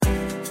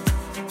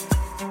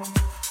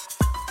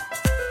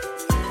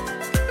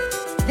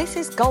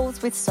This is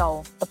Goals with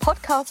Soul, the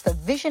podcast for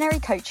visionary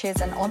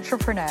coaches and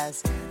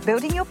entrepreneurs,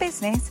 building your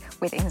business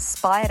with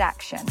inspired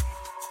action.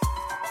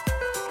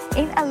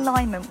 In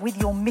alignment with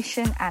your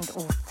mission and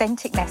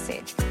authentic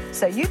message,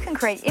 so you can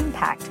create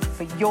impact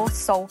for your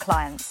soul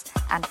clients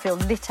and feel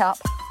lit up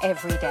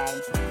every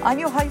day. I'm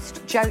your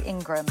host, Jo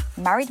Ingram,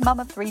 married mum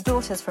of 3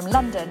 daughters from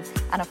London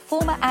and a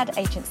former ad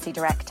agency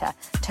director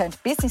turned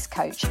business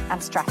coach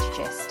and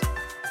strategist.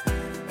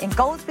 In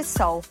Goals with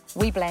Soul,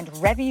 we blend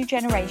revenue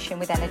generation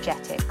with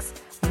energetics,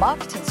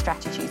 marketing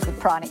strategies with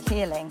pranic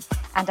healing,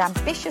 and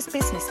ambitious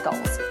business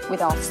goals with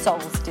our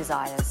soul's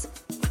desires.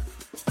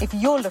 If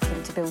you're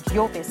looking to build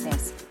your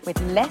business with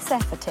less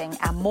efforting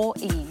and more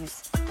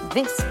ease,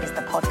 this is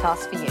the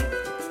podcast for you.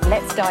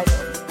 Let's dive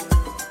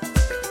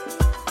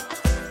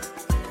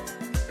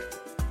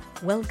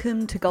in.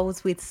 Welcome to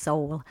Goals with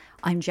Soul.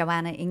 I'm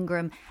Joanna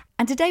Ingram,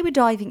 and today we're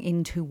diving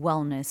into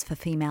wellness for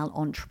female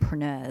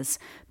entrepreneurs.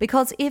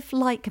 Because if,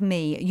 like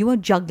me, you are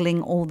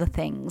juggling all the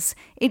things,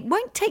 it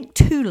won't take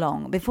too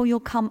long before you'll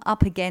come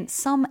up against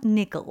some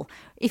niggle,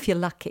 if you're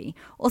lucky,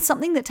 or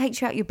something that takes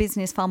you out your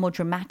business far more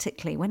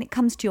dramatically when it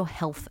comes to your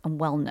health and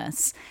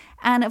wellness.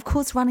 And of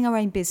course, running our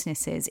own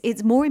businesses,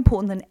 it's more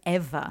important than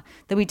ever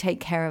that we take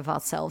care of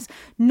ourselves,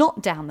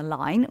 not down the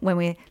line when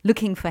we're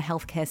looking for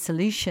healthcare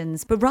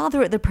solutions, but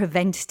rather at the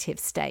preventative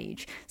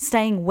stage,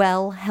 staying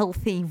well,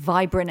 healthy,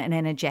 vibrant, and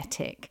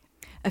energetic.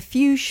 A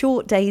few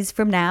short days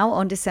from now,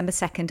 on December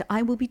 2nd,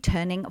 I will be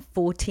turning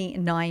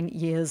 49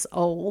 years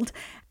old.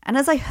 And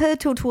as I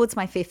hurtle towards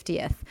my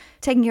 50th,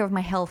 taking care of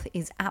my health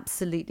is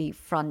absolutely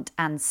front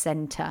and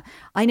center.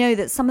 I know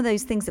that some of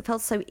those things that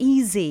felt so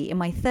easy in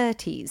my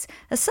 30s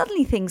are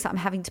suddenly things that I'm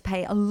having to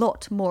pay a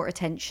lot more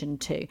attention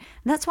to. And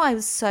that's why I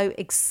was so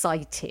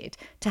excited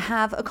to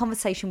have a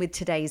conversation with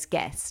today's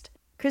guest.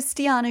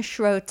 Christiane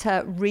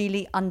Schroeter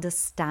really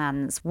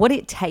understands what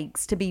it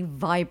takes to be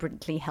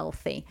vibrantly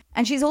healthy.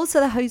 And she's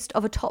also the host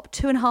of a top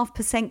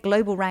 2.5%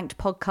 global ranked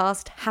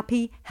podcast,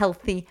 Happy,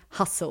 Healthy,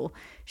 Hustle.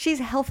 She's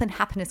a health and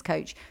happiness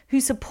coach who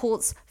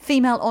supports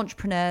female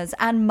entrepreneurs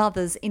and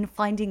mothers in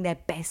finding their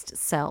best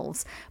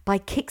selves by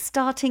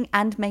kickstarting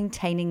and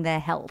maintaining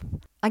their health.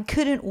 I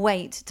couldn't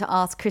wait to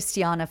ask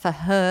Christiane for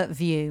her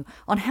view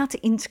on how to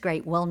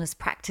integrate wellness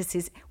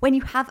practices when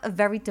you have a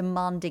very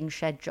demanding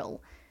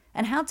schedule,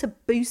 and how to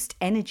boost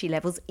energy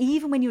levels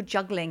even when you're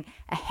juggling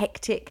a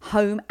hectic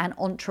home and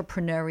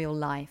entrepreneurial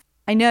life.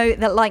 I know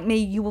that, like me,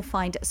 you will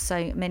find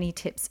so many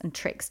tips and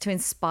tricks to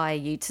inspire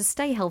you to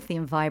stay healthy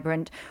and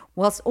vibrant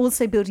whilst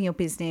also building your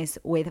business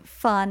with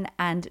fun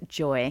and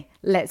joy.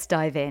 Let's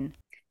dive in.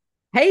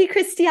 Hey,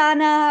 Christiane,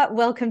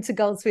 welcome to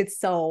Goals with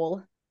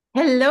Soul.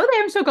 Hello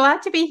there. I'm so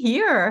glad to be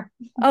here.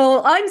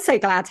 Oh, I'm so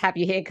glad to have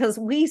you here because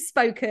we've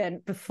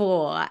spoken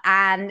before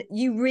and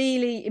you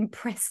really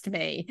impressed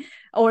me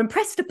or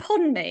impressed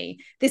upon me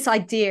this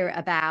idea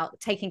about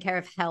taking care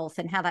of health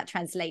and how that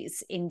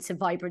translates into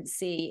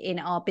vibrancy in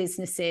our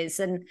businesses.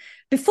 And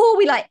before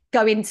we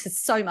go into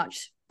so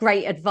much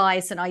great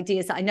advice and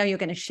ideas that I know you're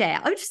going to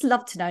share, I would just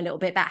love to know a little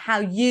bit about how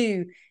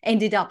you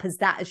ended up as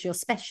that as your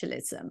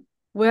specialism.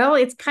 Well,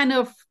 it's kind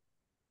of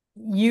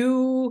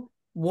you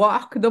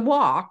walk the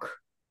walk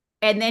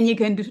and then you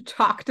can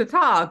talk the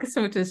talk,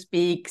 so to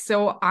speak.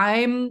 So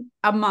I'm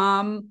a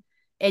mom,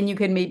 and you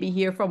can maybe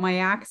hear from my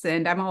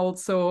accent, I'm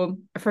also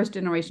a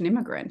first-generation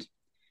immigrant.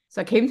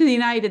 So I came to the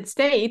United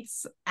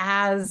States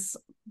as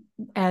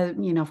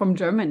from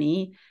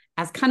Germany,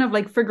 as kind of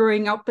like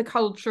figuring out the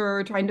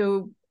culture, trying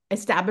to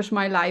establish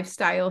my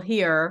lifestyle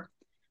here.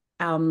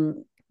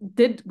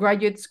 Did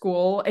graduate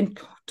school and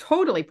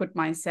totally put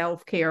my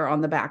self-care on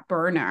the back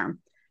burner,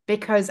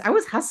 because I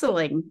was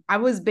hustling. I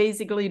was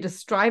basically just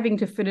striving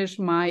to finish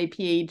my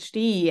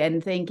PhD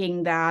and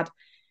thinking that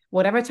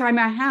whatever time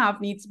I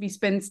have needs to be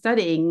spent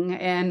studying,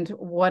 and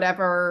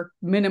whatever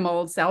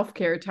minimal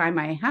self-care time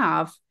I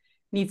have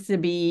needs to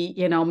be,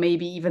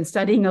 maybe even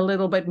studying a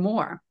little bit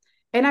more.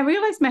 And I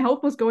realized my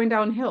health was going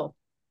downhill,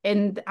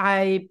 and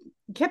I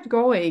kept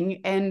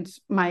going, and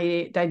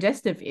my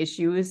digestive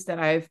issues that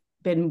I've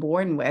been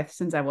born with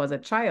since I was a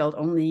child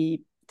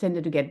only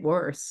tended to get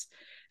worse.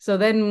 So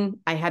then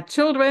I had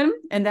children,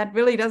 and that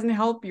really doesn't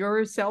help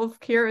your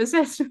self-care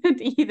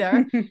assessment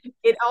either.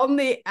 It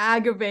only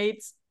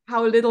aggravates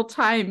how little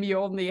time you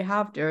only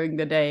have during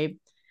the day.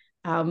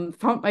 Found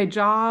my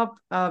job,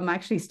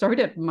 actually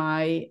started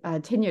my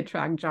tenure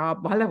track job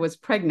while I was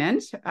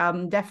pregnant.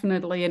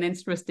 Definitely an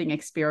interesting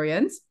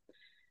experience.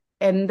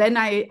 And then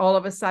I all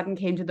of a sudden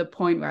came to the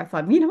point where I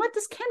thought, you know what,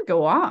 this can't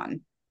go on.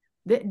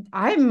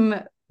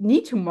 I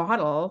need to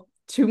model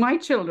to my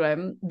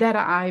children that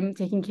I'm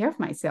taking care of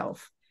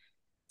myself.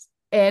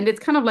 And it's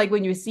kind of like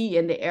when you see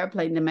in the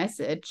airplane the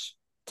message,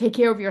 take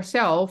care of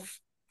yourself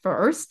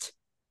first,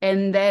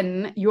 and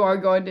then you are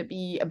going to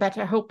be a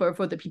better helper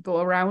for the people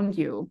around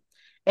you.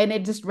 And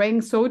it just rang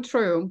so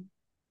true,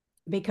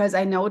 because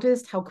I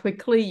noticed how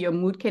quickly your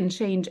mood can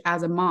change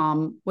as a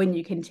mom when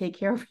you can take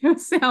care of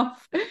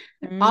yourself.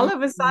 All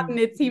of a sudden,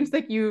 it seems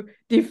like you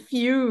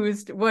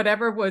diffused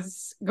whatever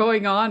was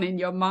going on in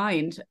your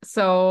mind.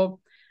 So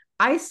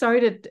I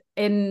started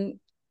in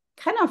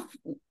kind of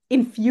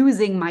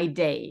infusing my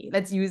day.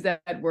 Let's use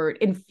that word,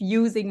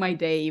 infusing my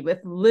day with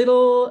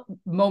little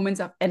moments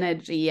of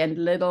energy and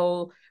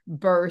little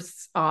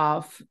bursts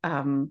of,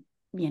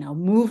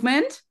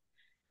 movement,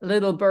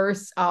 little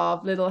bursts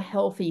of little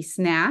healthy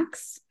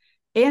snacks,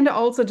 and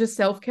also just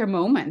self-care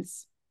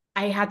moments.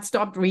 I had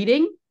stopped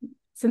reading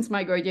since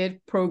my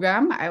graduate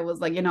program. I was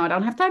like, I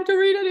don't have time to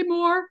read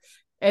anymore.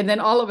 And then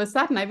all of a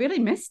sudden, I really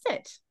missed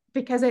it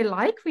because I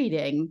like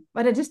reading,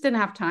 but I just didn't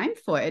have time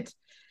for it.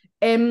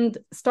 And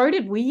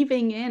started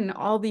weaving in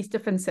all these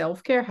different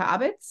self-care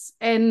habits.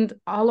 And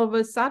all of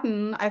a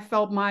sudden, I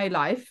felt my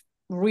life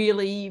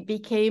really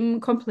became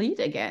complete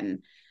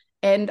again.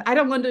 And I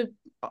don't want to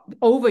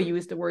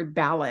overuse the word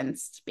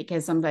balanced,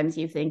 because sometimes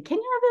you think, can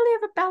you really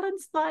have a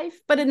balanced life?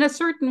 But in a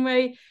certain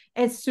way,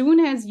 as soon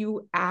as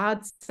you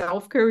add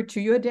self-care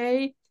to your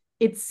day,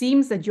 it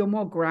seems that you're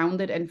more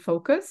grounded and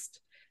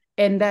focused,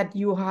 and that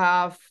you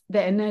have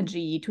the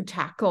energy to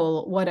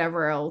tackle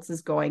whatever else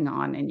is going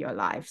on in your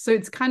life. So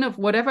it's kind of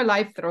whatever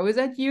life throws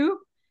at you,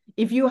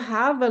 if you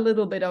have a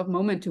little bit of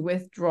moment to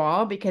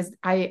withdraw, because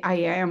I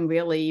am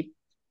really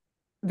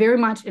very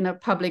much in a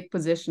public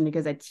position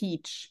because I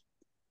teach.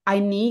 I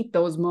need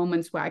those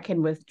moments where I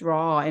can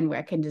withdraw and where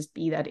I can just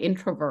be that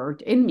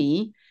introvert in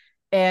me.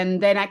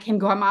 And then I can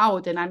come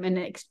out and I'm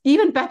an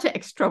even better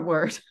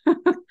extrovert.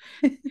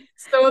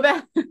 So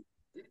that,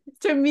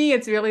 to me,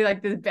 it's really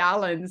like this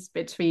balance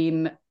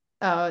between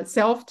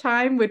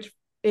self-time, which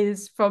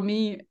is for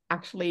me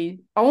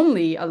actually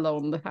only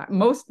alone,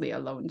 mostly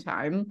alone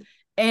time,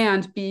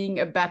 and being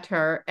a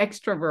better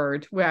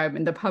extrovert where I'm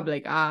in the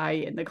public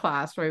eye, in the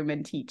classroom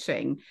and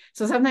teaching.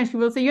 So sometimes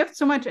people say, you have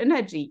so much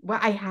energy. Well,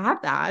 I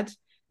have that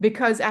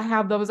because I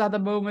have those other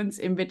moments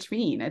in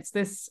between. It's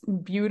this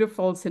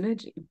beautiful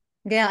synergy.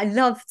 Yeah, I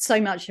love so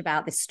much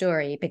about this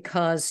story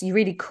because you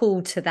really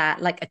call to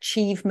that like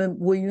achievement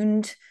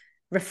wound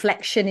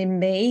reflection in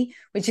me,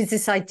 which is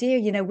this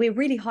idea, we're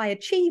really high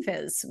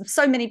achievers.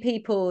 So many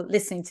people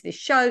listening to this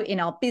show in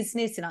our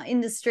business, in our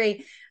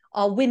industry,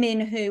 are women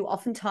who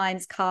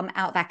oftentimes come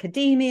out of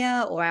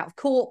academia or out of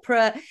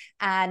corporate,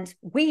 and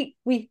we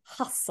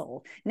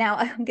hustle. Now,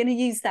 I'm going to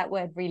use that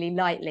word really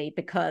lightly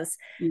because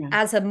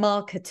as a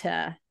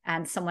marketer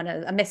and someone,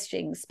 a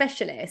messaging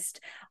specialist,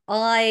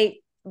 I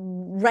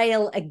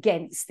rail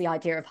against the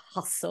idea of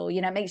hustle.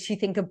 It makes you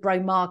think of bro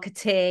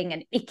marketing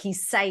and icky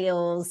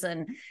sales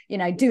and,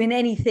 doing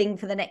anything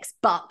for the next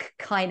buck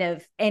kind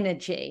of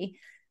energy.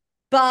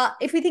 But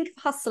if we think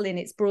of hustle in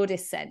its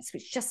broadest sense,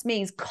 which just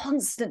means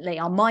constantly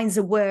our minds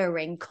are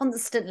whirring,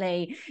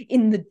 constantly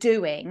in the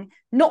doing,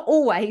 not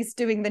always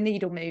doing the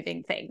needle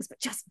moving things,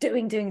 but just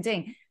doing,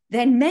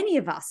 then many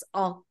of us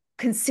are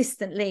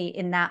consistently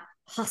in that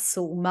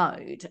hustle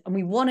mode. And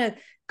we want to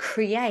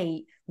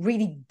create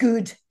really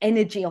good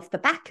energy off the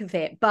back of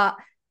it, but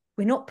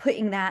we're not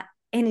putting that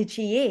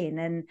energy in.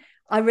 And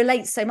I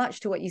relate so much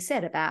to what you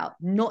said about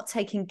not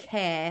taking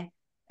care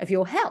of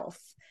your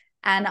health.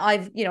 And I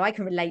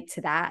can relate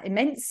to that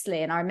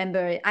immensely. And I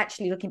remember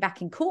actually looking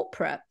back in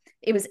corporate,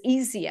 it was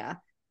easier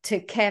to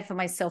care for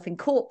myself in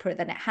corporate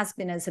than it has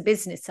been as a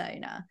business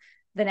owner,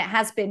 than it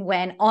has been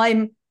when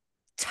I'm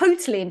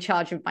totally in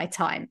charge of my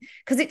time.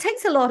 Because it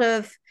takes a lot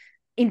of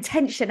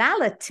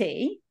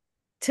intentionality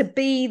to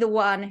be the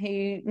one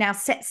who now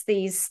sets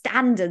these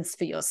standards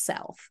for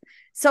yourself.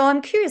 So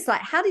I'm curious,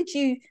 like, how did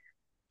you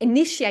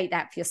initiate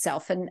that for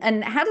yourself,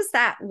 and how does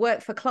that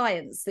work for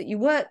clients that you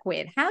work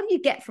with? How do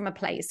you get from a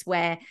place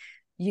where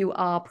you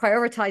are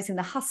prioritizing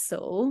the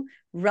hustle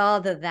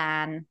rather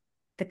than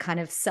the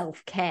kind of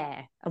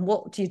self-care, and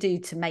what do you do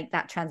to make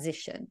that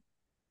transition?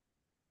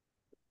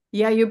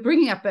 Yeah, you're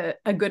bringing up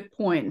a good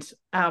point.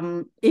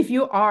 If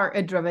you are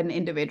a driven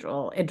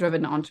individual, a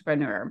driven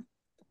entrepreneur,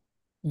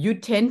 you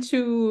tend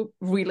to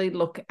really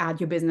look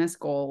at your business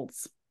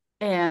goals,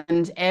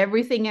 and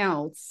everything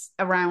else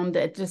around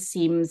it just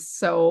seems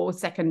so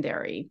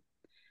secondary.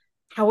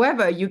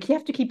 However, you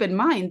have to keep in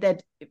mind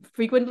that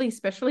frequently,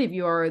 especially if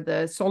you are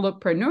the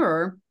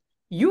solopreneur,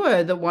 you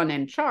are the one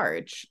in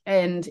charge.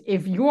 And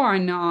if you are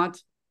not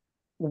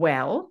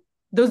well,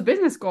 those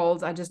business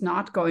goals are just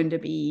not going to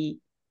be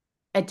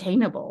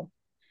attainable.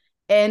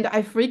 And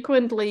I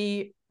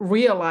frequently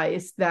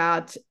realize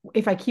that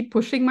if I keep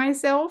pushing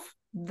myself,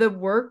 the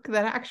work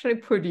that I actually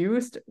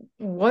produced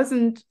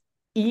wasn't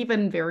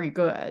even very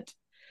good.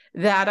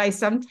 That I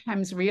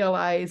sometimes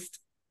realized,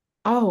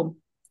 oh,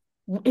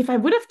 if I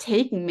would have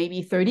taken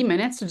maybe 30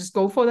 minutes to just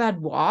go for that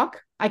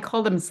walk, I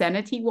call them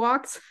sanity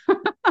walks.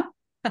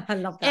 I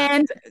love that.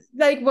 And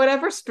like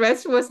whatever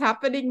stress was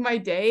happening my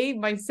day,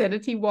 my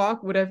sanity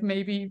walk would have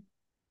maybe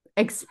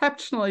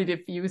exceptionally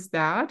diffused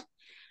that.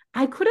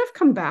 I could have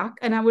come back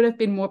and I would have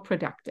been more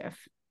productive.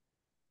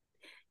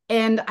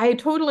 And I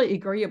totally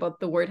agree about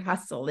the word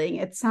hustling.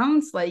 It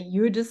sounds like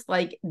you're just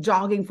like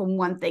jogging from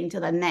one thing to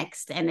the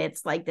next. And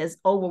it's like this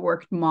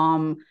overworked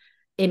mom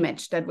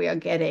image that we are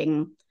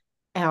getting.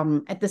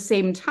 At the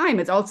same time,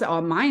 it's also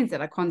our minds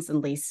that are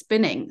constantly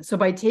spinning. So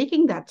by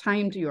taking that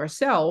time to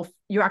yourself,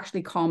 you're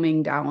actually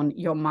calming down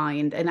your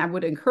mind. And I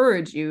would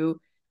encourage you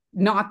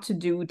not to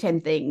do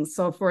 10 things.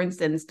 So for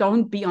instance,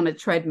 don't be on a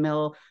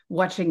treadmill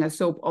watching a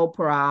soap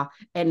opera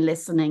and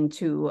listening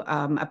to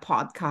a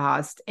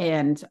podcast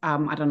and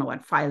I don't know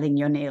what, filing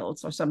your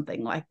nails or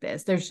something like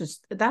this.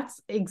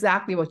 That's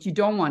exactly what you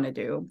don't want to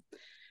do.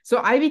 So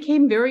I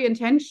became very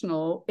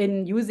intentional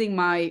in using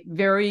my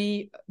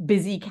very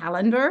busy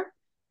calendar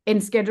and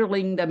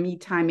scheduling the me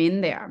time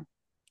in there.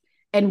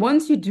 And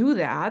once you do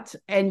that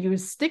and you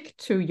stick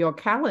to your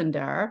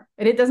calendar,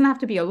 and it doesn't have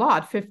to be a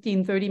lot,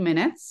 15, 30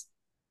 minutes,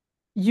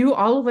 you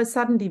all of a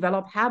sudden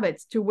develop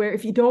habits to where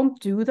if you don't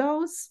do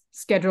those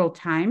scheduled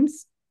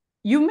times,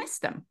 you miss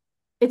them.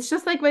 It's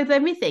just like with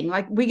everything.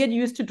 Like we get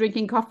used to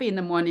drinking coffee in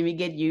the morning, we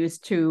get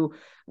used to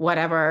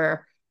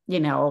whatever,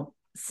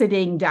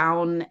 sitting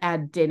down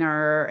at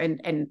dinner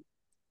and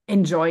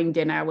enjoying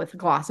dinner with a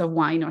glass of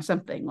wine or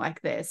something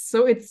like this.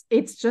 So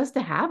it's just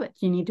a habit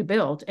you need to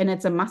build, and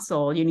it's a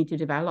muscle you need to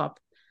develop.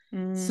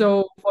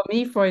 So for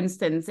me, for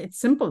instance, it's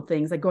simple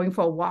things like going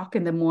for a walk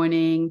in the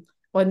morning,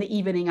 or in the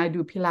evening I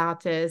do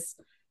Pilates.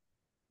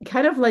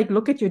 Kind of like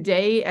look at your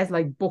day as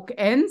like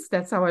bookends.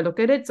 That's how I look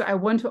at it. So I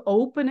want to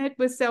open it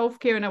with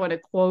self-care and I want to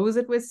close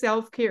it with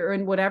self-care,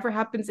 and whatever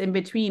happens in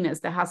between is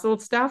the hustle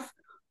stuff.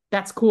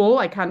 That's cool.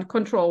 I can't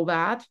control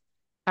that.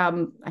 I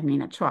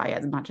try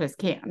as much as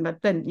can,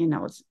 but then,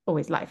 it's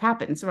always life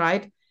happens,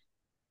 right?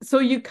 So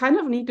you kind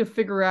of need to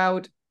figure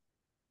out,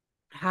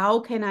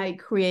 how can I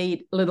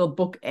create little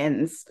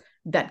bookends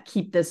that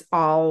keep this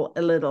all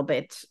a little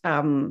bit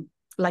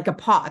like a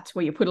pot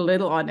where you put a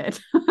little on it.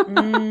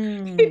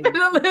 You put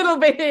a little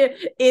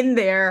bit in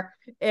there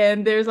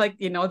and there's like,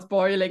 it's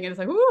boiling and it's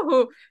like,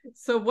 woohoo.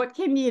 So what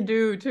can you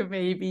do to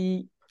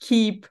maybe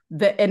keep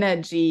the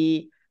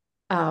energy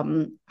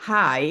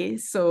high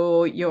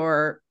so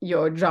your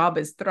job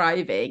is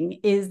thriving,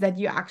 is that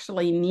you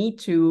actually need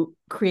to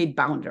create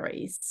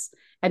boundaries.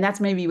 And that's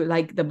maybe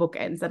like the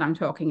bookends that I'm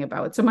talking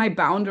about. So my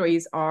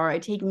boundaries are, I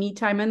take me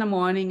time in the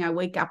morning, I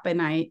wake up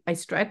and I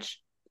stretch,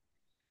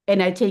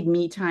 and I take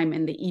me time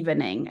in the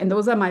evening. And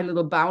those are my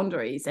little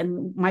boundaries.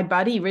 And my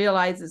body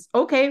realizes,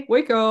 okay,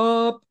 wake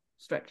up,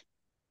 stretch.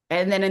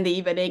 And then in the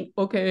evening,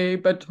 okay,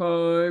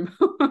 bedtime.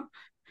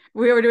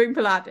 We were doing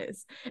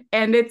Pilates.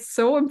 And it's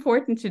so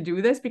important to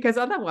do this because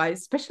otherwise,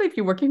 especially if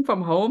you're working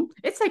from home,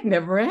 it's like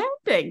never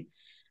ending.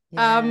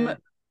 Yeah.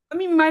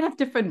 You might have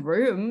different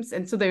rooms,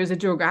 and so there's a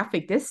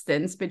geographic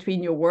distance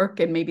between your work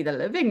and maybe the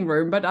living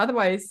room, but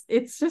otherwise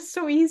it's just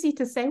so easy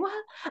to say, well,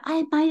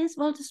 I might as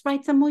well just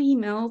write some more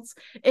emails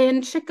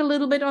and check a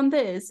little bit on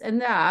this and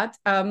that.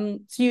 So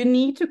you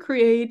need to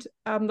create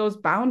those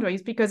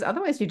boundaries, because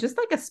otherwise you're just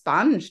like a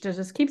sponge that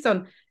just keeps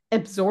on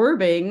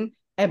absorbing,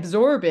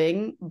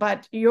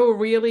 but you're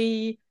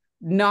really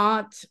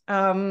not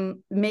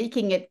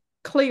making it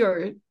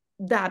clear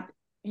that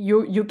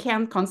you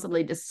can't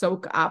constantly just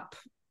soak up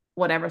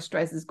whatever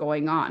stress is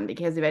going on,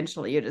 because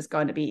eventually you're just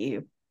going to be,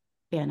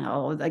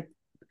 like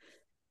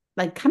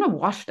kind of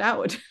washed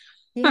out.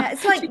 Yeah,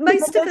 it's like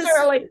most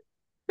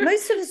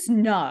of us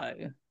know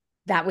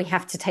that we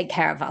have to take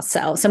care of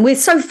ourselves. And we're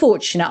so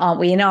fortunate, aren't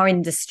we, in our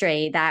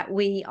industry, that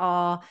we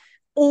are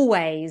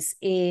always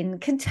in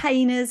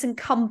containers and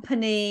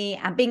company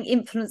and being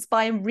influenced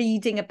by and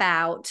reading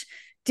about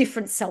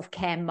different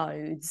self-care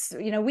modes.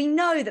 We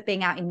know that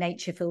being out in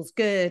nature feels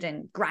good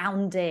and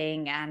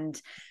grounding and,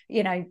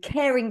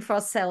 caring for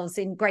ourselves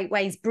in great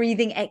ways,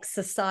 breathing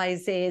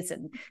exercises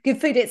and good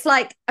food. It's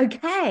like,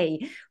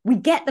 okay, we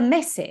get the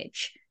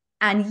message.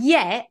 And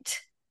yet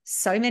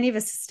so many of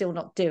us are still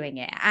not doing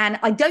it. And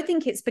I don't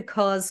think it's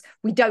because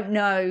we don't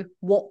know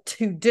what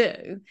to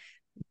do,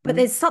 but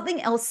there's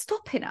something else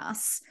stopping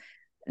us.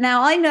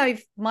 Now, I know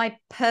my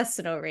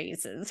personal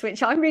reasons,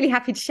 which I'm really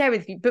happy to share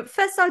with you. But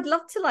first, I'd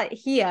love to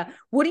hear,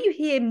 what do you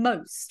hear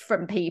most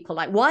from people?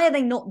 Like, why are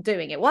they not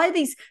doing it? Why are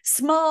these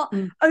smart,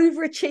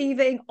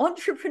 overachieving,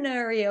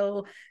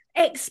 entrepreneurial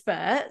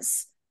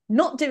experts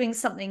not doing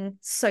something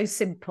so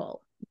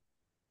simple?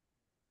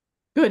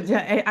 Good.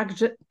 I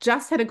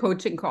just had a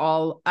coaching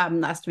call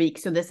last week.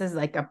 So this is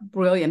like a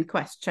brilliant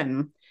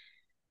question.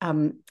 Let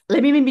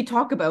me maybe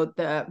talk about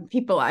the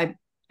people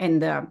and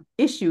the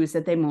issues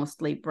that they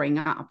mostly bring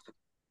up.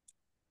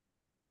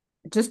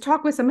 Just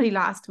talked with somebody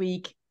last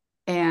week,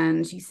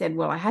 and she said,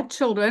 well, I had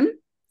children,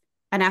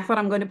 and I thought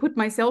I'm going to put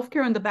my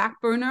self-care on the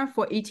back burner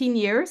for 18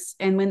 years.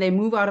 And when they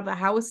move out of the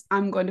house,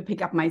 I'm going to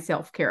pick up my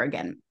self-care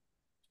again.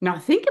 Now,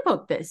 think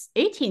about this.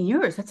 18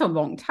 years, that's a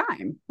long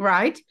time,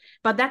 right?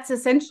 But that's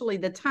essentially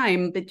the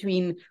time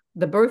between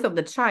the birth of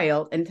the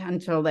child and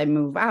until they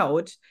move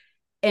out.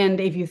 And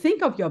if you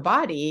think of your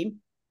body,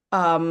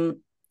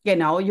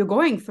 you're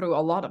going through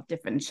a lot of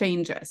different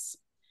changes.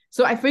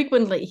 So I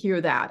frequently hear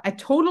that. I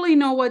totally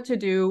know what to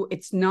do.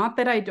 It's not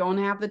that I don't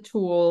have the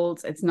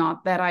tools. It's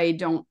not that I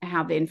don't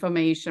have the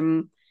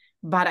information,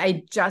 but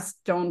I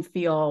just don't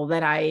feel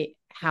that I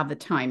have the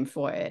time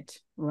for it,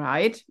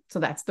 right? So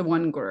that's the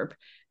one group.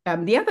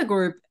 The other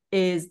group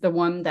is the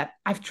one that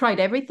I've tried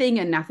everything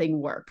and nothing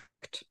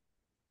worked.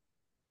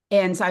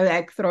 And so I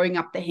like throwing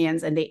up the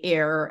hands in the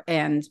air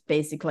and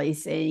basically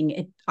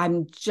saying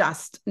I'm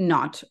just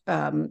not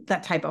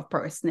that type of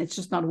person. It's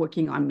just not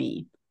working on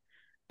me.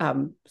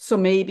 So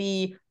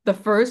maybe the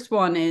first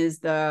one is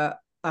the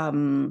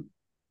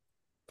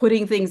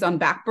putting things on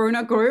back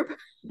burner group.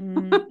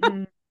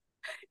 Mm-hmm.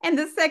 And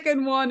the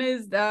second one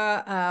is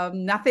the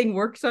nothing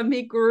works on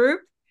me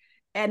group.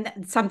 And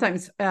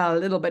sometimes a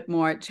little bit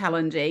more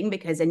challenging,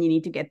 because then you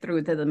need to get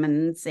through to them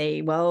and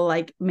say, well,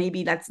 like,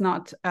 maybe let's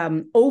not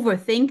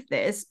overthink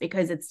this,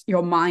 because it's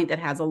your mind that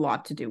has a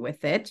lot to do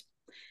with it.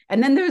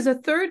 And then there's a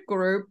third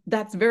group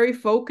that's very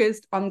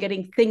focused on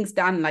getting things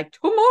done, like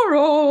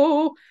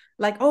tomorrow,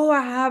 like, oh,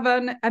 I have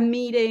a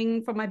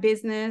meeting for my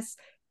business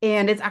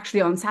and it's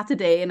actually on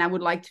Saturday and I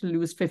would like to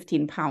lose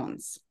 15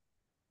 pounds.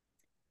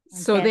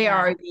 So they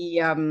are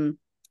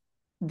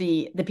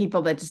the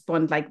people that just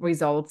want like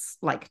results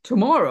like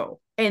tomorrow.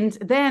 And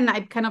then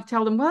I kind of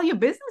tell them, well, your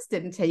business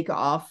didn't take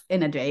off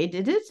in a day,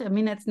 did it? I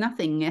mean, it's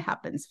nothing. It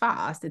happens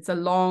fast. It's a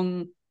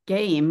long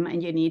game,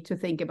 and you need to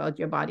think about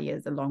your body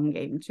as a long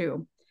game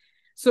too.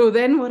 So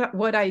then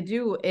what I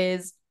do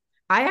is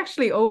I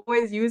actually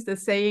always use the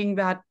saying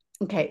that,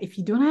 okay, if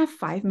you don't have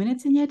 5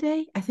 minutes in your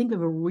day, I think we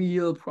have a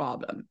real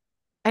problem.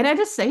 And I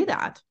just say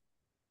that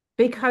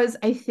because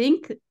I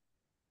think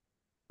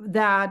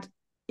that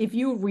if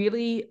you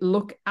really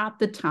look at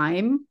the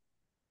time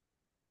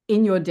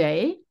in your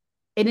day,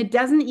 and it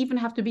doesn't even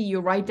have to be you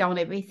write down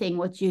everything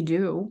what you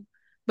do,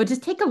 but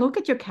just take a look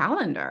at your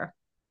calendar.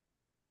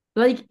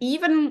 Like,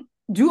 even,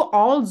 do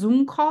all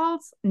Zoom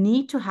calls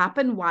need to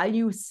happen while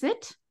you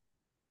sit?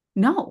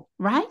 No,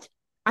 right?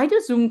 I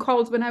do Zoom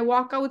calls when I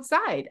walk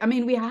outside. I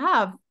mean, we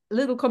have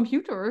little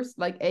computers,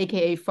 like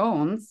AKA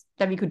phones,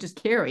 that we could just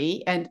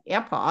carry, and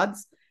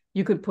AirPods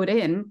you could put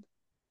in.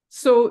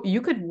 So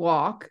you could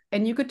walk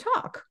and you could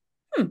talk.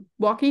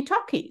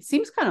 Walkie-talkie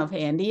seems kind of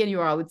handy, and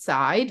you're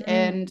outside.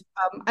 And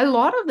a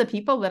lot of the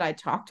people that I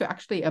talk to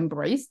actually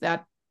embrace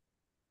that.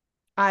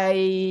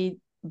 I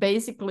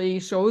basically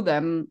show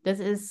them this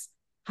is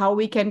how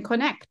we can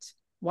connect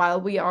while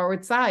we are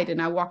outside.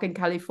 And I walk in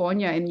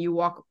California and you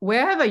walk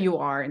wherever you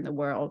are in the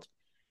world.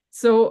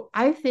 So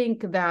I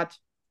think that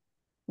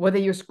whether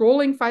you're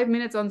scrolling 5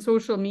 minutes on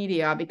social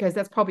media, because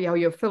that's probably how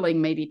you're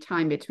filling maybe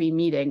time between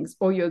meetings,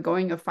 or you're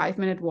going a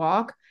 5-minute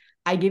walk,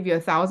 I give you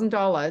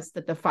 $1,000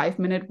 that the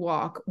 5-minute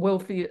walk will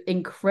feel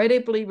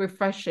incredibly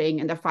refreshing.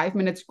 And the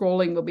 5-minute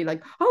scrolling will be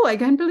like, oh, I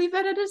can't believe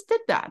that I just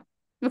did that.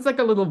 It's like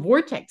a little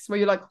vortex where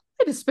you're like,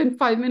 I just spent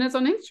 5 minutes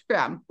on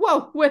Instagram.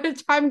 Whoa, where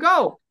did time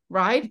go?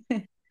 Right?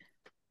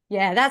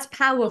 Yeah, that's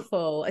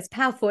powerful. It's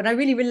powerful. And I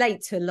really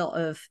relate to a lot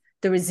of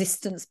the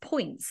resistance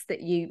points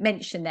that you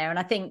mentioned there. And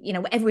I think, you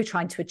know, whatever we're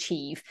trying to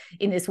achieve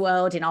in this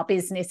world, in our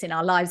business, in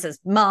our lives as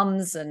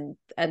mums and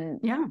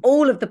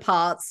all of the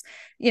parts,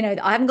 you know,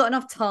 I haven't got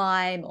enough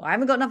time or I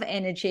haven't got enough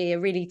energy are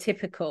really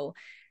typical.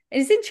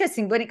 And it's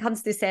interesting when it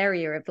comes to this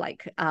area of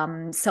like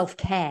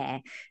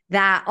self-care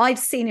that I've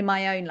seen in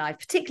my own life,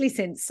 particularly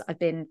since I've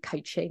been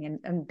coaching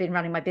and been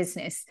running my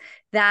business,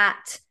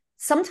 that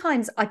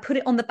sometimes I put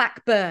it on the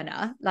back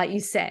burner, like you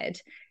said,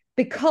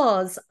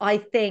 because I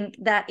think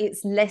that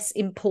it's less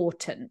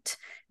important.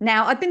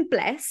 Now, I've been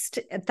blessed.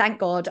 Thank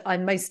God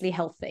I'm mostly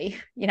healthy.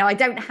 You know, I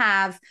don't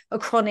have a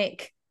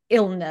chronic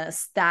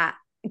illness that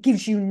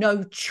gives you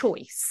no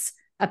choice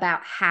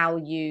about how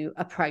you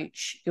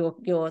approach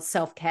your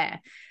self-care.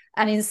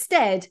 And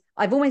instead,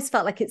 I've always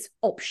felt like it's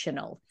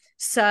optional.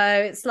 So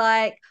it's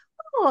like,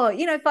 oh,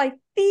 you know, if I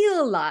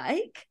feel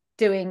like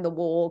doing the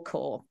walk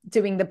or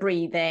doing the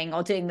breathing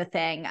or doing the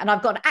thing, and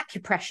I've got an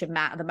acupressure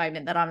mat at the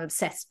moment that I'm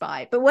obsessed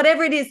by, but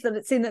whatever it is that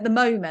it's in at the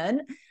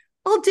moment,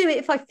 I'll do it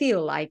if I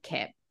feel like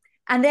it.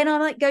 And then I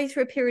might go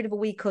through a period of a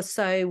week or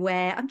so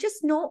where I'm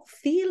just not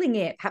feeling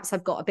it. Perhaps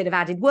I've got a bit of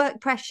added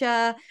work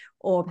pressure,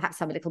 or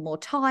perhaps I'm a little more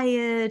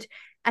tired,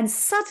 and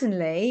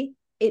suddenly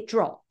it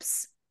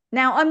drops.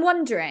 Now, I'm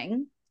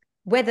wondering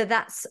whether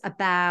that's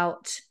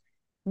about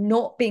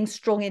not being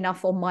strong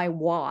enough on my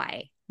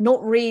why,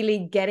 not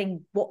really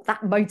getting what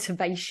that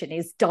motivation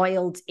is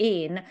dialed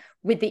in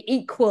with the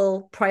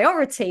equal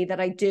priority that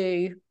I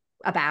do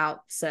about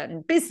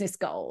certain business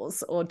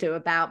goals or do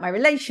about my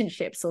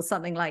relationships or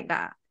something like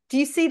that. Do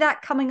you see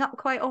that coming up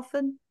quite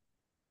often?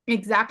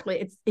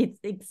 Exactly. It's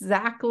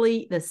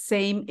exactly the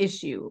same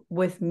issue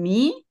with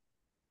me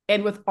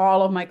and with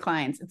all of my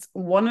clients. It's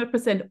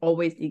 100%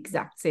 always the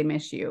exact same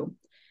issue,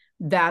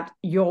 that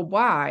your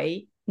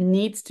why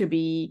needs to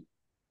be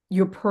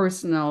your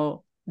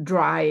personal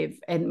drive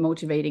and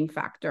motivating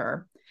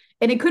factor.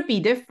 And it could be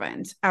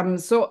different.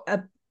 So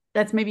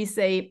let's maybe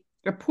say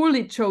a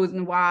poorly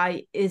chosen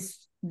why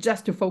is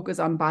just to focus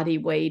on body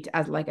weight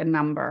as like a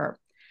number,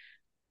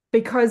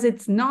 because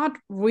it's not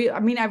real.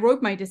 I mean, I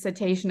wrote my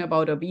dissertation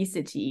about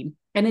obesity,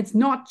 and it's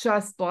not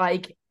just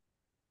like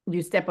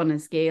you step on a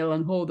scale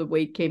and the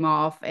weight came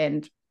off,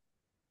 and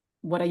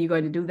what are you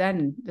going to do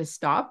then? Just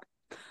stop?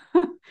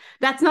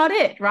 That's not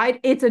it, right?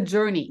 It's a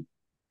journey.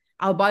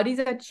 Our bodies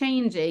are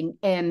changing,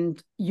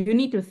 and you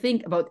need to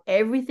think about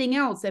everything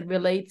else that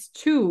relates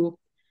to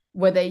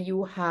whether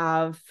you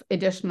have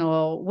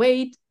additional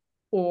weight,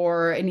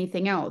 or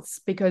anything else.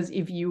 Because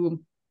if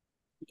you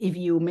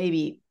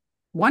maybe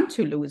want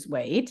to lose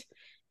weight,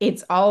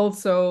 it's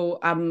also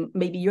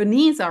maybe your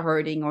knees are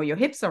hurting, or your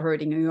hips are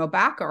hurting, or your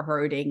back are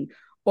hurting,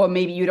 or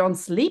maybe you don't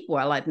sleep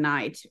well at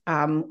night,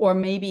 or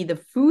maybe the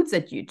foods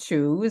that you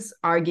choose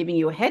are giving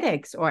you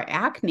headaches or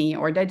acne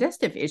or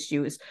digestive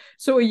issues.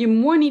 So you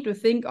more need to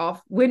think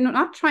of, we're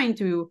not trying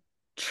to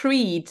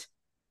treat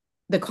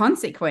the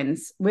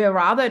consequence. We're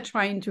rather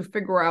trying to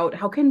figure out,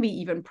 how can we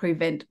even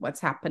prevent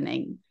what's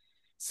happening?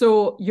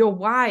 So your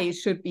why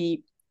should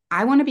be,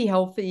 I want to be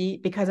healthy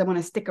because I want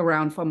to stick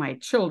around for my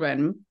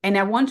children. And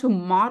I want to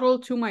model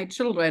to my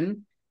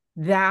children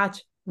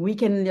that we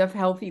can live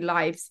healthy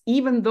lives,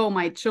 even though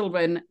my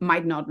children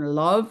might not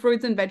love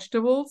fruits and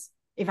vegetables.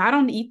 If I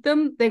don't eat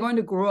them, they're going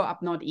to grow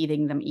up not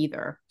eating them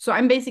either. So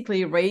I'm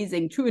basically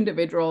raising two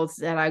individuals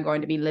that are going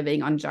to be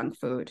living on junk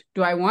food.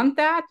 Do I want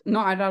that? No,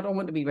 I don't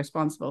want to be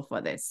responsible for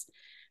this.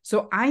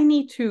 So I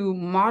need to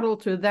model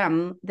to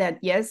them that,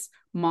 yes,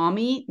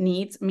 mommy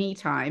needs me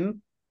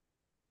time.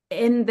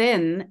 And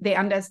then they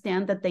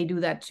understand that they do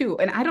that too.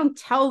 And I don't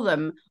tell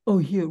them, oh,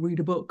 here, read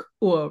a book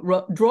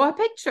or draw a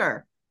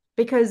picture,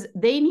 because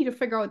they need to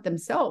figure out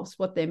themselves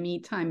what their me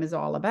time is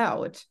all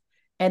about.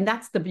 And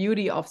that's the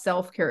beauty of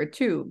self-care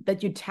too,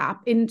 that you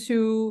tap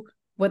into,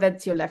 whether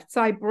it's your left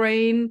side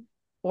brain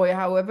or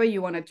however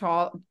you want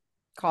to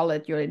call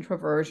it, your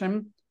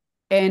introversion,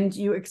 and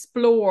you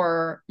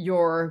explore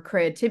your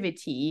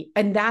creativity.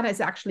 And that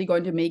is actually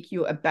going to make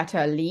you a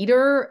better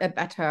leader, a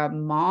better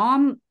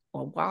mom,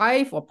 or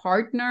wife or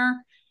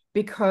partner,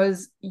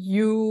 because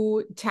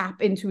you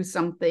tap into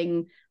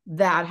something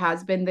that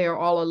has been there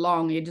all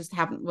along. You just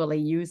haven't really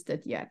used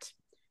it yet.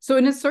 So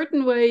in a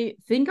certain way,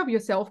 think of your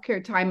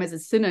self-care time as a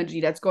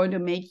synergy that's going to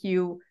make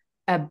you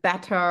a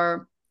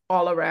better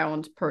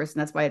all-around person.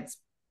 That's why it's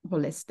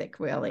holistic,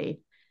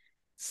 really.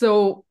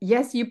 So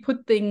yes, you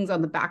put things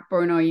on the back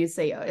burner. You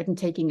say, I'm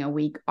taking a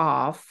week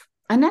off,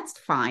 and that's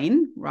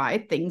fine,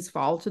 right? Things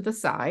fall to the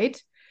side.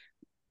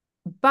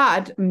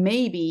 But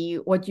maybe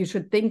what you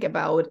should think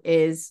about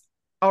is,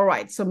 all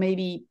right, so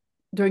maybe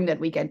during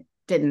that week I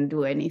didn't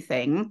do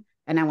anything,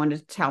 and I wanted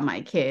to tell my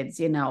kids,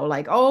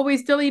 like, oh, we're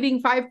still eating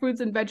 5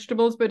 fruits and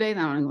vegetables per day. And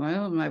I'm like,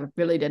 well, I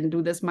really didn't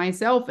do this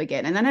myself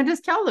again. And then I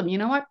just tell them, you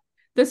know what,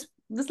 this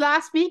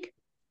last week,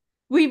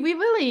 we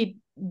really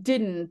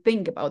didn't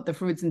think about the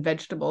fruits and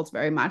vegetables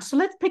very much. So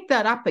let's pick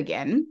that up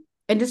again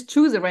and just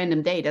choose a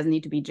random day. It doesn't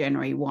need to be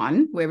January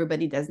 1, where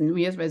everybody does New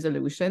Year's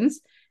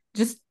resolutions.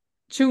 Just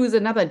choose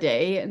another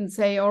day and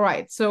say, all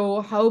right,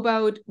 so how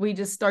about we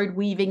just start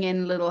weaving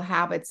in little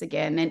habits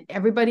again, and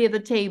everybody at the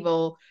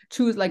table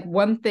choose like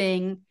one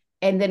thing,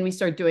 and then we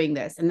start doing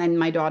this. And then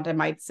my daughter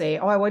might say,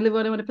 oh, I want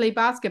to play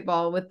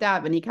basketball with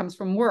dad when he comes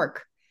from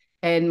work.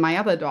 And my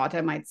other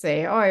daughter might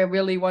say, oh, I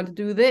really want to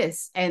do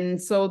this.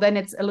 And so then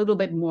it's a little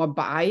bit more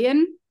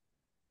buy-in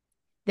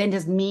than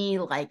just me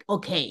like,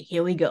 okay,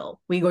 here we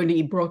go. We're going to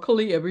eat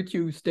broccoli every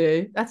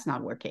Tuesday. That's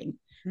not working.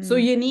 So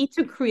you need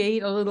to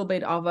create a little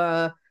bit of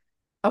a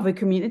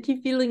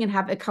community feeling and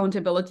have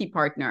accountability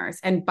partners.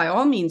 And by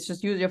all means,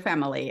 just use your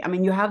family. I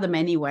mean, you have them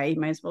anyway. You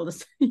might as well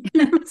just use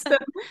them.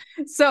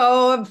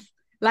 So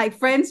like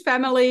friends,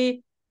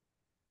 family,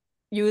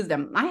 use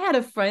them. I had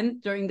a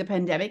friend during the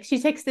pandemic.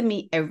 She texted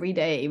me every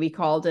day. We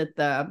called it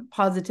the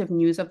positive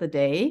news of the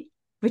day.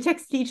 We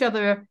texted each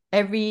other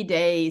every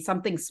day,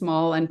 something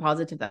small and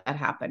positive that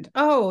happened.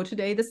 Oh,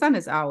 today the sun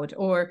is out,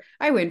 or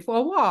I went for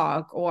a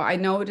walk, or I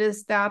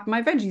noticed that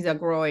my veggies are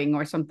growing,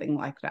 or something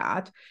like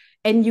that.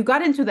 And you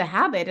got into the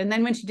habit. And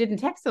then when she didn't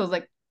text, I was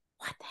like,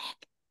 what the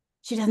heck?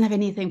 She doesn't have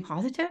anything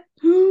positive?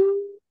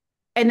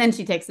 And then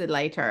she texted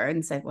later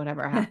and said,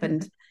 whatever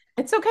happened.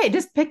 It's okay.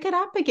 Just pick it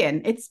up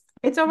again.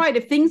 It's all right.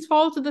 If things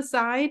fall to the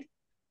side,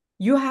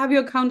 you have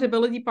your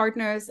accountability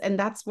partners. And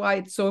that's why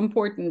it's so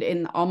important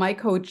in all my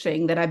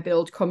coaching that I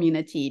build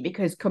community,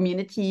 because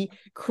community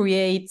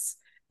creates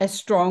a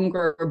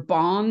stronger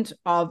bond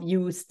of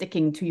you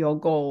sticking to your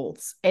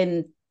goals.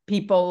 And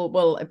people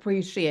will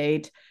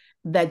appreciate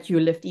that you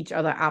lift each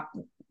other up,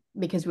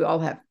 because we all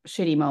have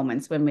shitty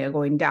moments when we are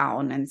going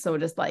down. And so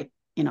just like,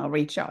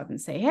 reach out and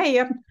say,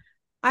 hey,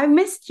 I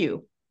missed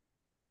you.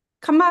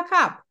 Come back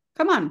up.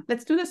 Come on,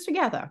 let's do this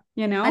together.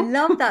 I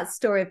love that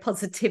story of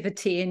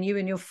positivity and you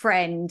and your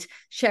friend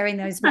sharing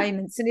those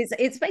moments. And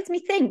it's makes me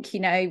think,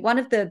 one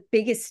of the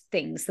biggest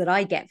things that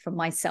I get from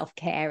my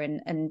self-care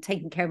and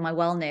taking care of my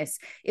wellness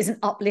is an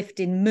uplift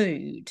in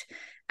mood.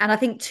 And I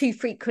think too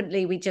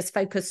frequently we just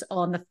focus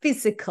on the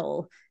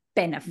physical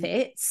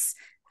benefits.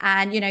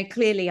 And,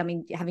 clearly, I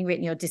mean, having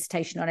written your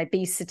dissertation on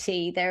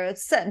obesity, there are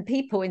certain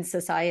people in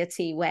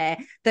society where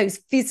those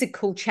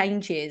physical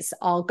changes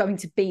are going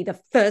to be the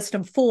first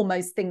and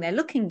foremost thing they're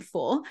looking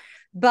for.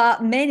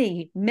 But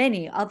many,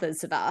 many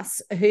others of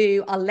us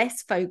who are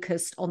less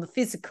focused on the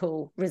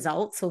physical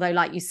results, although,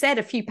 like you said,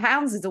 a few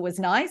pounds is always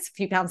nice, a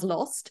few pounds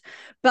lost.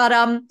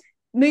 But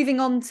moving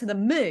on to the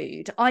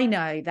mood, I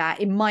know that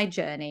in my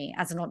journey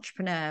as an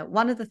entrepreneur,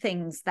 one of the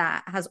things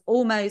that has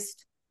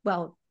almost,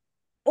 well,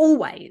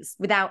 always,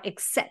 without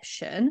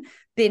exception,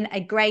 been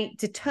a great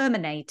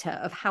determinator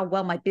of how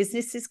well my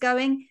business is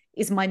going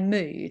is my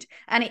mood.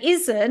 And it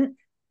isn't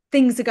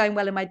things are going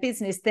well in my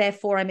business,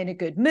 therefore I'm in a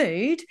good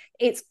mood.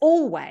 It's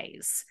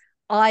always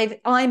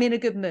I'm in a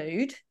good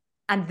mood,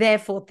 and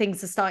therefore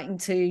things are starting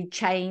to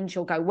change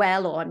or go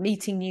well, or I'm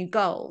meeting new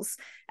goals.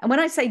 And when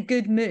I say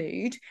good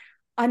mood,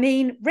 I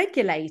mean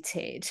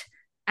regulated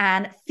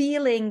and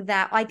feeling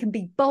that I can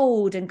be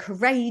bold and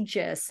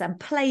courageous and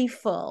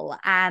playful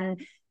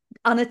and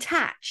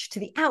unattached to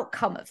the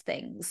outcome of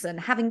things, and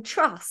having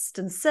trust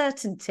and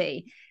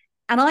certainty.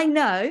 And I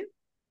know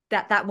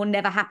that that will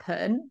never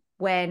happen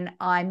when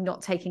I'm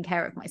not taking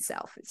care of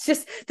myself. It's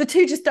just the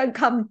two just don't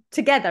come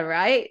together,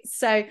 right?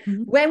 So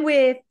when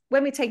we're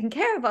taking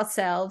care of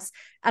ourselves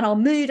and our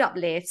mood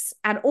uplifts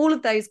and all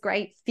of those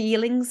great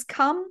feelings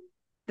come,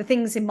 the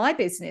things in my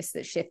business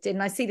that shifted,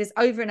 and I see this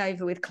over and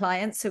over with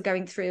clients who are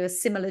going through a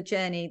similar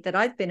journey that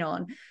I've been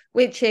on,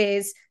 which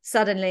is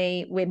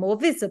suddenly we're more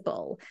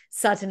visible,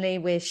 suddenly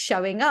we're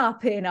showing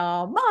up in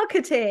our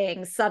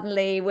marketing,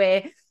 suddenly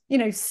we're,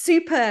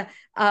 super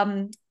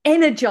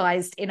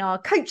energized in our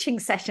coaching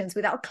sessions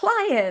with our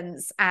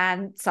clients,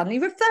 and suddenly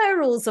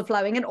referrals are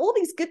flowing, and all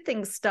these good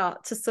things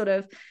start to sort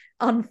of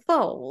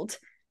unfold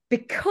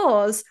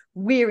because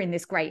we're in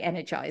this great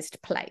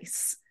energized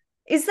place.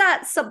 Is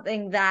that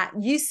something that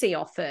you see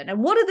often?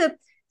 And what are the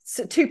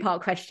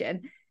two-part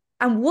question?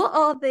 And what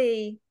are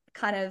the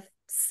kind of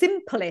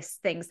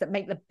simplest things that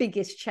make the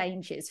biggest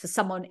changes for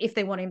someone if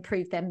they want to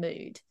improve their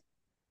mood?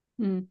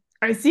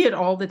 I see it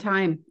all the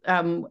time.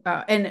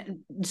 And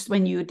just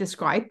when you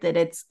described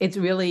it, it's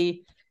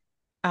really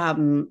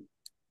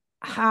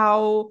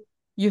how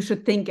you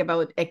should think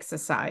about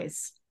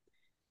exercise.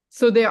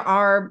 So there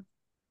are,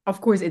 of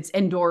course, it's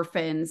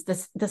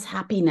endorphins, this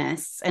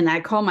happiness. And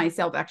I call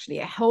myself actually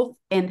a health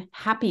and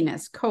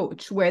happiness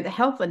coach, where the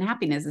health and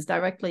happiness is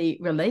directly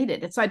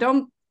related. And so I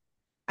don't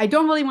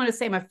really want to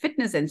say I'm a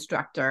fitness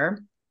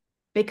instructor,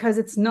 because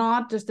it's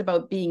not just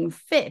about being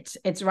fit.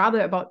 It's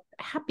rather about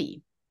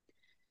happy.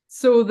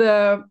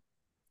 So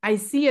I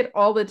see it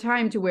all the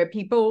time, to where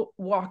people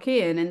walk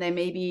in and they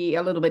may be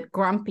a little bit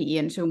grumpy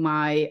into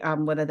my,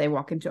 whether they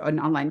walk into an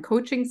online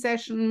coaching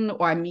session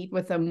or I meet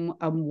with them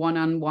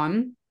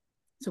one-on-one.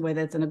 So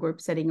whether it's in a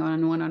group setting or a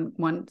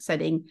one-on-one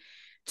setting,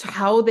 to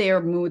how their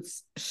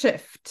moods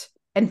shift.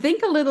 And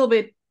think a little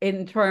bit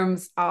in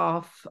terms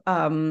of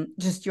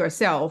just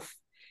yourself.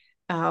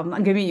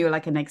 I'm giving you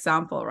like an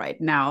example right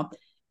now.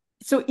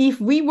 So if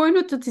we were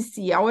not to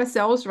see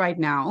ourselves right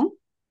now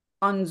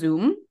on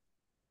Zoom,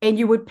 and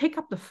you would pick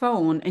up the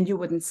phone and you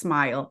wouldn't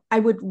smile, I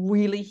would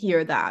really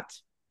hear that.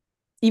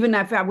 Even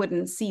if I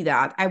wouldn't see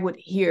that, I would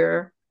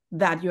hear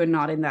that you're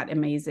not in that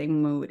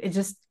amazing mood. It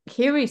just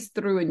carries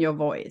through in your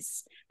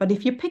voice. But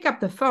if you pick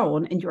up the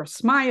phone and you're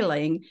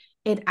smiling,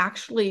 it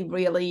actually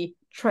really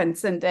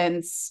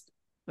transcends.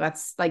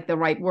 That's like the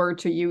right word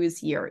to use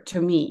here to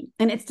me.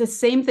 And it's the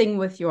same thing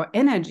with your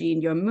energy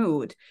and your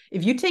mood.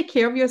 If you take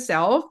care of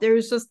yourself,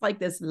 there's just like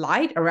this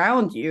light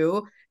around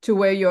you, to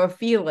where you're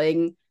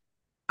feeling,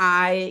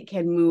 I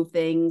can move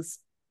things,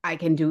 I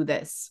can do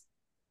this.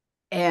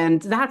 And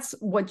that's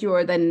what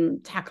you're then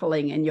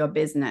tackling in your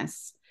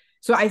business.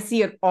 So I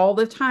see it all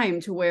the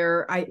time, to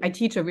where I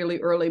teach a really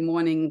early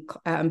morning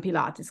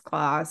Pilates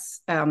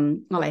class.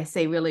 Well, I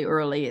say really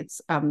early,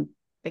 it's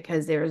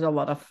because there's a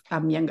lot of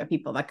younger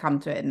people that come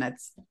to it, and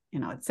that's,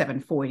 it's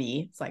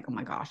 7:40. It's like, oh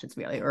my gosh, it's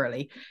really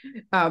early.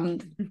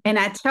 And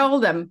I tell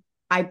them,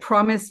 I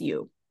promise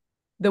you,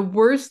 the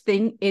worst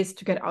thing is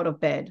to get out of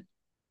bed.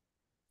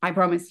 I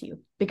promise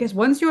you, because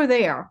once you're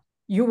there,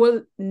 you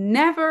will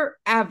never,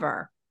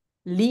 ever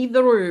leave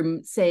the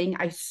room saying,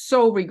 I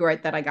so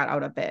regret that I got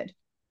out of bed.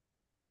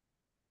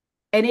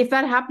 And if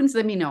that happens,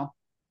 let me know.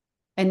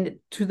 And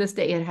to this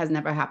day, it has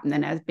never happened.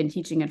 And I've been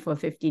teaching it for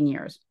 15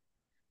 years.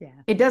 Yeah.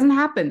 It doesn't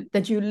happen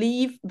that you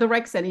leave the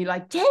rec center and you're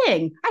like,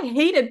 dang, I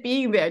hated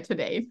being there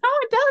today. No,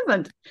 it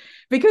doesn't.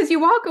 Because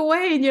you walk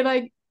away and you're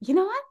like, you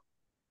know what?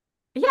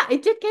 Yeah, I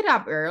did get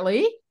up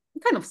early.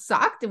 It kind of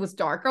sucked. It was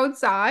dark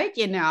outside,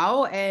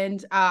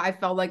 and I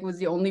felt like it was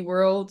the only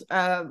world.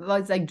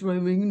 Was like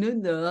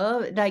dreaming.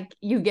 Like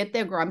you get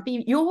there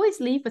grumpy. You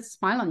always leave with a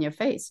smile on your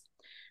face.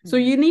 So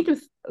you need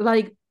to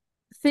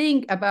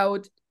think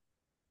about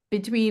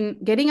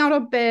between getting out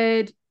of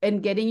bed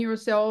and getting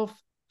yourself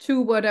to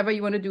whatever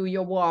you want to do,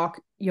 your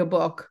walk, your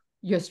book,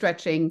 your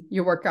stretching,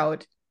 your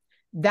workout.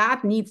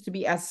 That needs to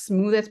be as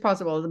smooth as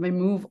possible to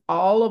remove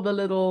all of the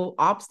little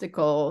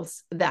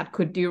obstacles that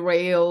could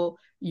derail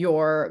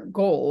your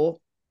goal,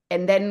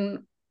 and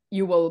then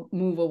you will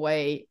move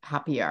away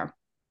happier.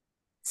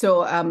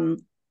 So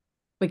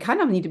we kind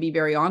of need to be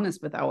very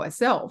honest with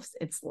ourselves.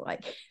 It's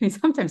like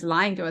sometimes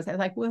lying to ourselves,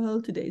 like,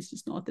 well, today's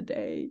just not the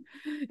day.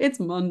 It's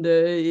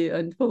Monday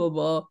and blah, blah,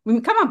 blah. We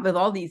come up with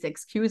all these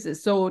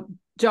excuses. So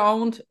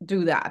don't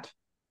do that.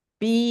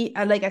 Be,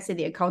 like I said,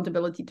 the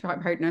accountability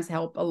partners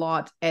help a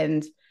lot.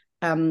 And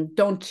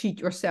don't cheat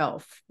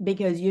yourself,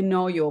 because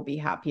you'll be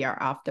happier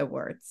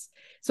afterwards.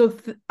 So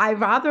I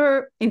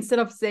rather, instead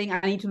of saying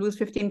I need to lose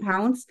 15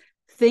 pounds,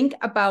 think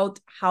about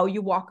how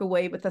you walk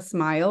away with a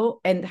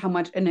smile and how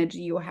much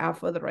energy you have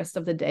for the rest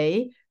of the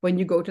day when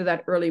you go to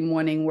that early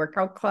morning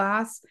workout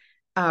class.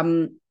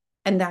 And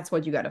that's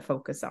what you got to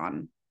focus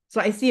on. So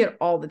I see it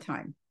all the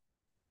time.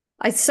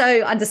 I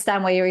so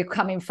understand where you're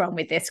coming from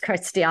with this,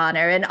 Christiana,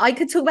 and I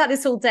could talk about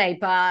this all day,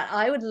 but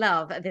I would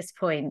love at this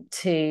point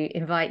to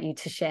invite you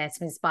to share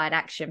some inspired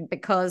action,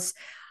 because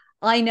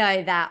I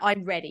know that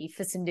I'm ready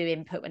for some new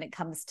input when it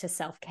comes to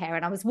self-care.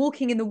 And I was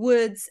walking in the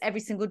woods every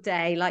single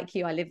day, like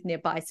you. I live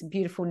nearby some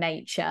beautiful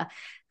nature.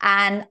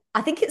 And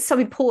I think it's so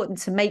important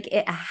to make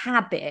it a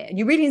habit. And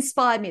you really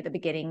inspired me at the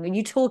beginning when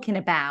you talking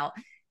about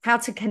how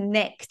to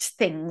connect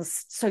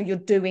things so you're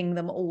doing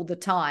them all the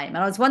time. And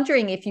I was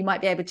wondering if you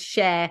might be able to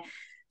share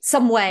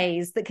some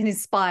ways that can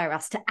inspire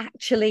us to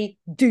actually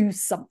do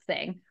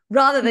something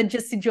rather than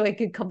just enjoy a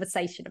good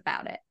conversation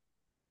about it.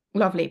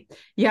 Lovely.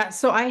 Yeah.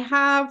 So I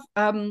have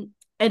an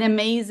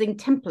amazing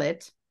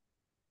template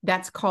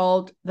that's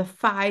called the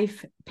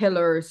 5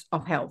 pillars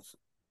of health.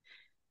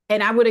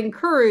 And I would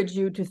encourage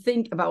you to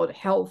think about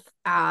health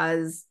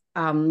as,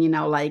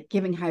 like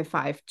giving high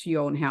five to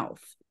your own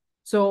health.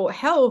 So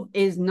health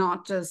is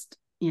not just,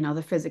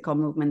 the physical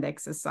movement,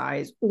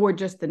 exercise, or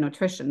just the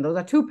nutrition. Those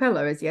are 2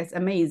 pillars. Yes,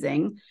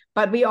 amazing.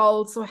 But we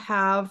also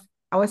have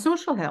our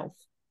social health.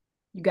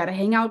 You got to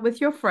hang out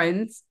with your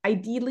friends,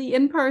 ideally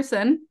in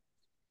person,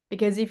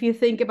 because if you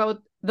think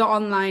about the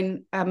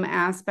online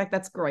aspect,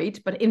 that's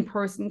great. But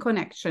in-person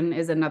connection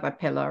is another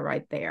pillar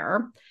right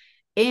there.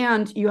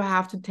 And you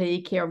have to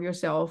take care of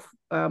yourself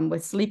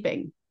with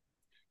sleeping.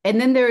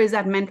 And then there is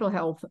that mental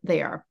health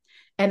there.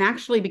 And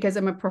actually, because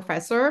I'm a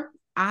professor,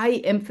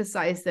 I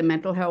emphasize the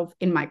mental health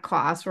in my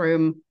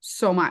classroom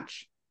so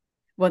much.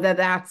 Whether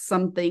that's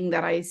something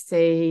that I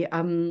say,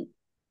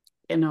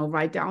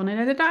 write down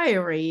in a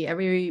diary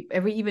every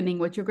evening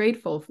what you're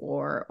grateful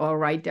for, or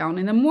write down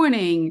in the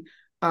morning,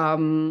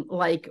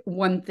 like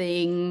one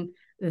thing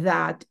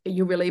that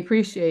you really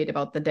appreciate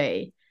about the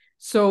day.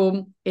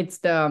 So it's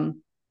the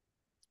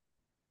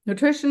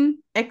nutrition,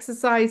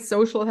 exercise,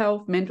 social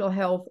health, mental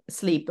health,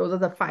 sleep. Those are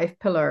the 5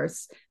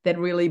 pillars that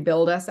really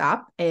build us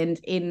up. And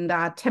in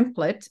that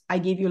template, I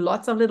give you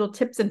lots of little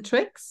tips and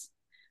tricks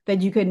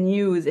that you can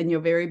use in your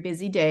very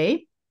busy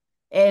day.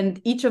 And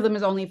each of them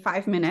is only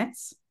 5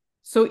 minutes.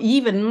 So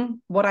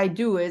even what I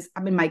do is,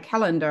 I'm in my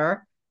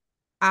calendar,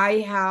 I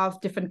have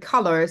different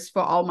colors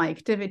for all my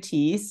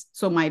activities.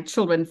 So my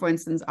children, for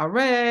instance, are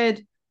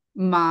red.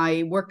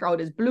 My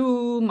workout is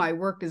blue. My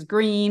work is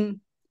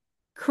green.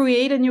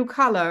 Create a new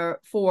color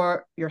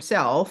for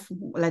yourself,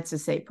 let's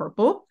just say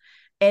purple,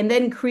 and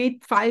then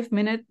create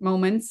 5-minute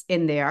moments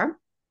in there.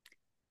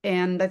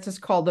 And let's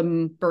just call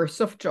them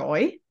bursts of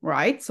joy,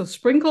 right? So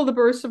sprinkle the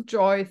bursts of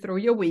joy through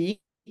your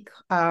week,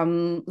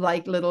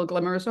 like little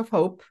glimmers of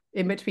hope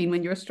in between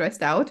when you're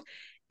stressed out.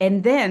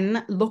 And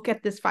then look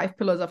at this 5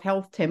 pillars of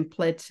health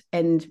template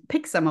and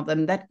pick some of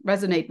them that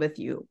resonate with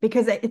you,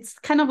 because it's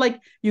kind of like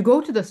you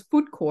go to this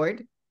food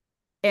court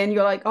and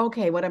you're like,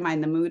 okay, what am I in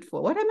the mood for?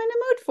 What am I in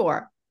the mood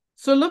for?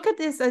 So look at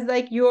this as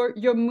like your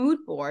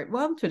mood board.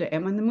 Well, today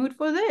I'm in the mood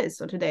for this.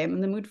 So today I'm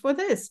in the mood for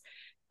this.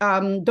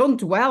 Don't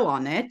dwell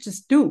on it.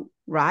 Just do,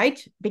 right?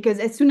 Because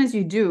as soon as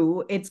you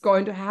do, it's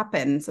going to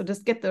happen. So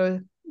just get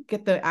the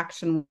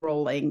action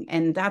rolling.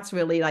 And that's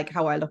really like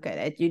how I look at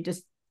it. You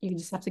just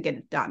have to get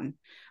it done.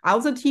 I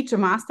also teach a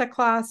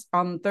masterclass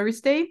on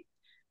Thursday.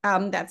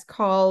 That's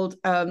called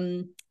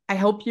I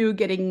Help You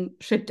Getting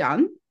Shit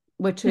Done,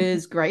 which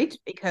is great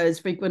because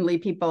frequently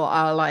people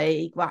are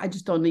like, well, I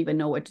just don't even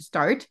know where to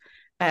start.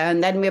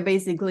 And then we're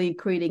basically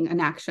creating an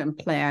action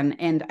plan.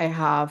 And I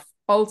have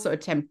also a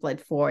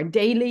template for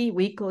daily,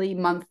 weekly,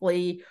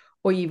 monthly,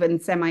 or even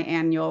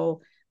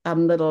semi-annual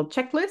little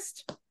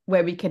checklist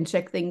where we can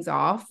check things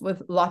off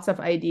with lots of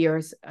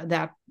ideas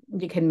that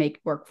you can make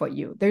work for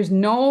you. There's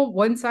no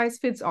one size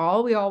fits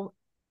all. We all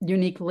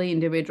uniquely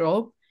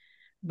individual.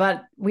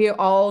 But we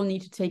all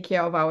need to take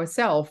care of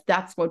ourselves.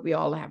 That's what we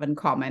all have in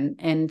common.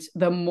 And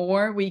the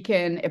more we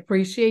can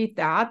appreciate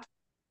that,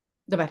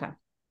 the better.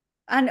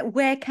 And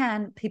where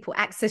can people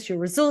access your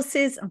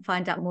resources and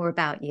find out more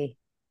about you?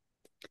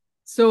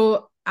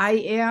 So I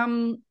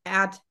am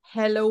at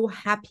Hello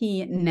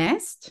Happy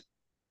Nest,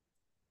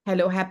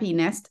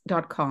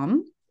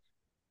 hellohappynest.com.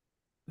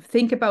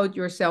 Think about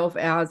yourself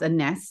as a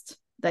nest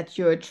that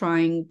you're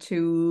trying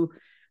to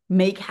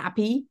make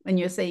happy when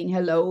you're saying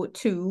hello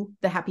to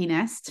the happy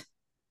nest.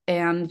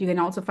 And you can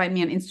also find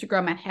me on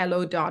Instagram at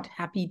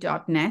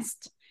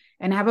hello.happy.nest.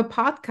 And I have a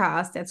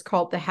podcast that's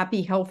called The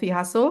Happy Healthy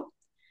Hustle,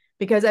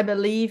 because I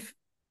believe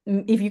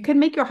if you can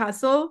make your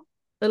hustle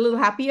a little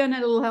happier and a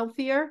little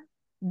healthier,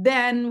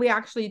 then we're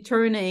actually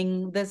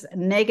turning this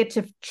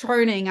negative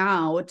churning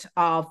out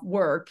of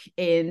work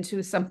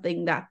into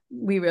something that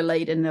we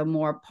relate in a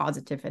more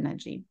positive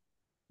energy.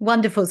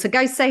 Wonderful. So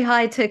go say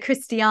hi to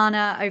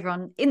Christiana over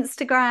on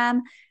Instagram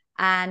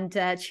and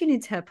tune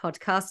into her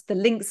podcast. The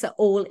links are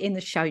all in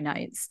the show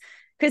notes.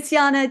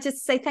 Christiana,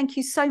 just say thank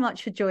you so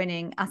much for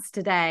joining us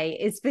today.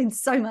 It's been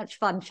so much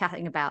fun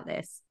chatting about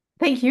this.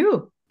 Thank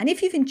you. And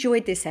if you've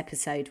enjoyed this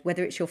episode,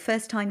 whether it's your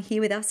first time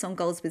here with us on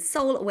Goals with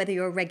Soul or whether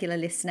you're a regular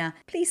listener,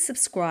 please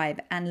subscribe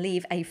and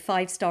leave a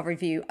 5-star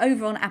review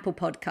over on Apple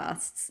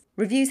Podcasts.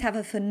 Reviews have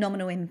a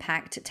phenomenal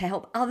impact to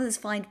help others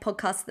find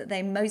podcasts that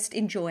they most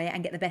enjoy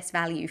and get the best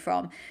value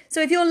from. So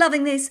if you're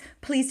loving this,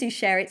 please do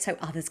share it so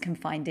others can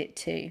find it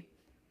too.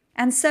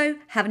 And so,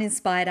 have an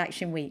inspired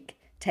action week.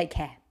 Take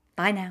care.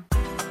 Bye now.